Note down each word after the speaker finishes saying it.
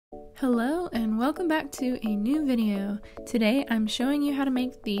Hello and welcome back to a new video. Today I'm showing you how to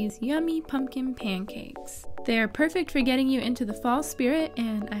make these yummy pumpkin pancakes. They are perfect for getting you into the fall spirit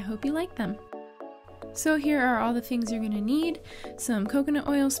and I hope you like them. So here are all the things you're going to need. Some coconut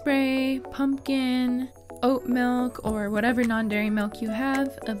oil spray, pumpkin, oat milk or whatever non-dairy milk you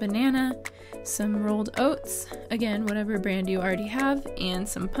have, a banana, some rolled oats, again whatever brand you already have, and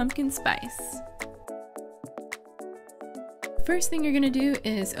some pumpkin spice. First thing you're going to do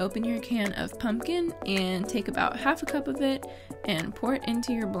is open your can of pumpkin and take about half a cup of it and pour it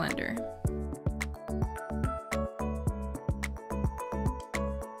into your blender.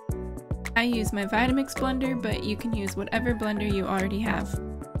 I use my Vitamix blender, but you can use whatever blender you already have.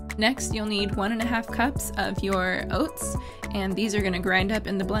 Next, you'll need 1.5 cups of your oats, and these are going to grind up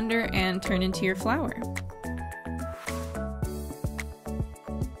in the blender and turn into your flour.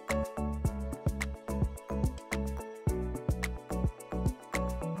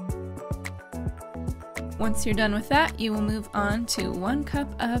 Once you're done with that, you will move on to 1 cup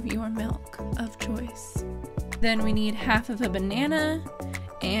of your milk of choice. Then we need half of a banana,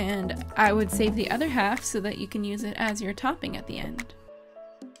 and I would save the other half so that you can use it as your topping at the end.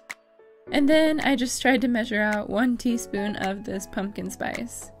 And then I just tried to measure out 1 teaspoon of this pumpkin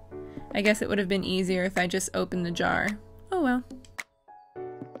spice. I guess it would have been easier if I just opened the jar. Oh well.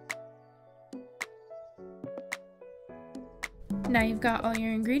 Now you've got all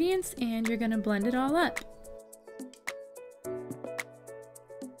your ingredients and you're gonna blend it all up.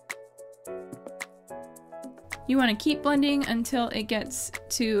 You want to keep blending until it gets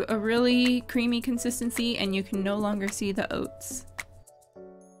to a really creamy consistency and you can no longer see the oats.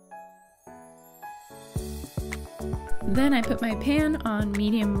 Then I put my pan on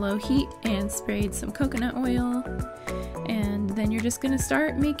medium-low heat and sprayed some coconut oil, and then you're just going to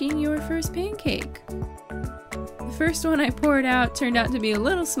start making your first pancake. The first one I poured out turned out to be a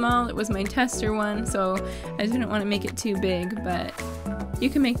little small. It was my tester one, so I didn't want to make it too big, but you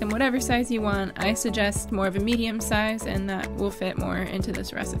can make them whatever size you want. I suggest more of a medium size, and that will fit more into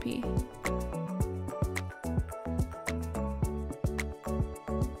this recipe.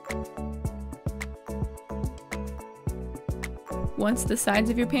 Once the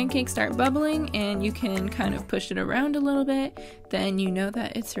sides of your pancake start bubbling and you can kind of push it around a little bit, then you know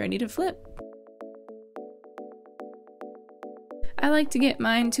that it's ready to flip. I like to get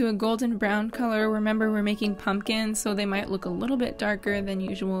mine to a golden brown color. Remember, we're making pumpkins, so they might look a little bit darker than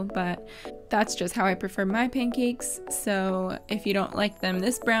usual, but that's just how I prefer my pancakes. So if you don't like them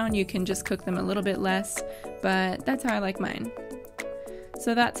this brown, you can just cook them a little bit less, but that's how I like mine.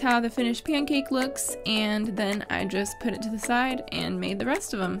 So that's how the finished pancake looks, and then I just put it to the side and made the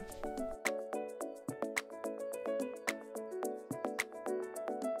rest of them.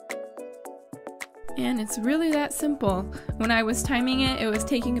 And it's really that simple. When I was timing it, it was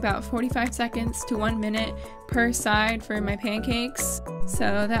taking about 45 seconds to 1 minute per side for my pancakes,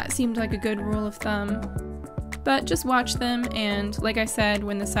 so that seemed like a good rule of thumb. But just watch them, and like I said,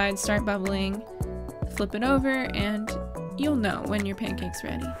 when the sides start bubbling, flip it over and you'll know when your pancake's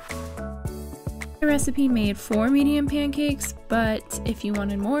ready. The recipe made 4 medium pancakes, but if you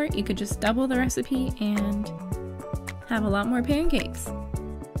wanted more, you could just double the recipe and have a lot more pancakes.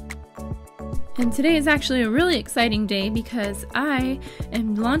 And today is actually a really exciting day because I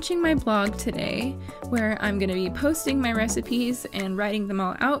am launching my blog today, where I'm going to be posting my recipes and writing them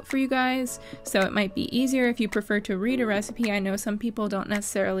all out for you guys, so it might be easier if you prefer to read a recipe. I know some people don't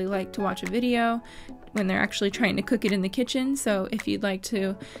necessarily like to watch a video when they're actually trying to cook it in the kitchen, so if you'd like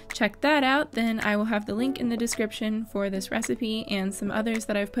to check that out, then I will have the link in the description for this recipe and some others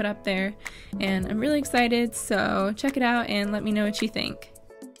that I've put up there. And I'm really excited, so check it out and let me know what you think.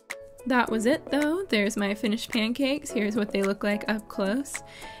 That was it though. There's my finished pancakes. Here's what they look like up close.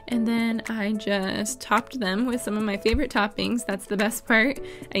 And then I just topped them with some of my favorite toppings. That's the best part.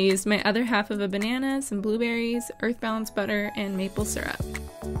 I used my other half of a banana, some blueberries, earth balanced butter, and maple syrup.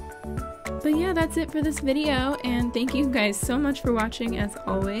 But yeah, that's it for this video, and thank you guys so much for watching as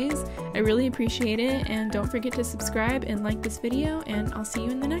always. I really appreciate it, and don't forget to subscribe and like this video, and I'll see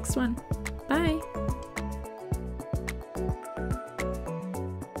you in the next one. Bye!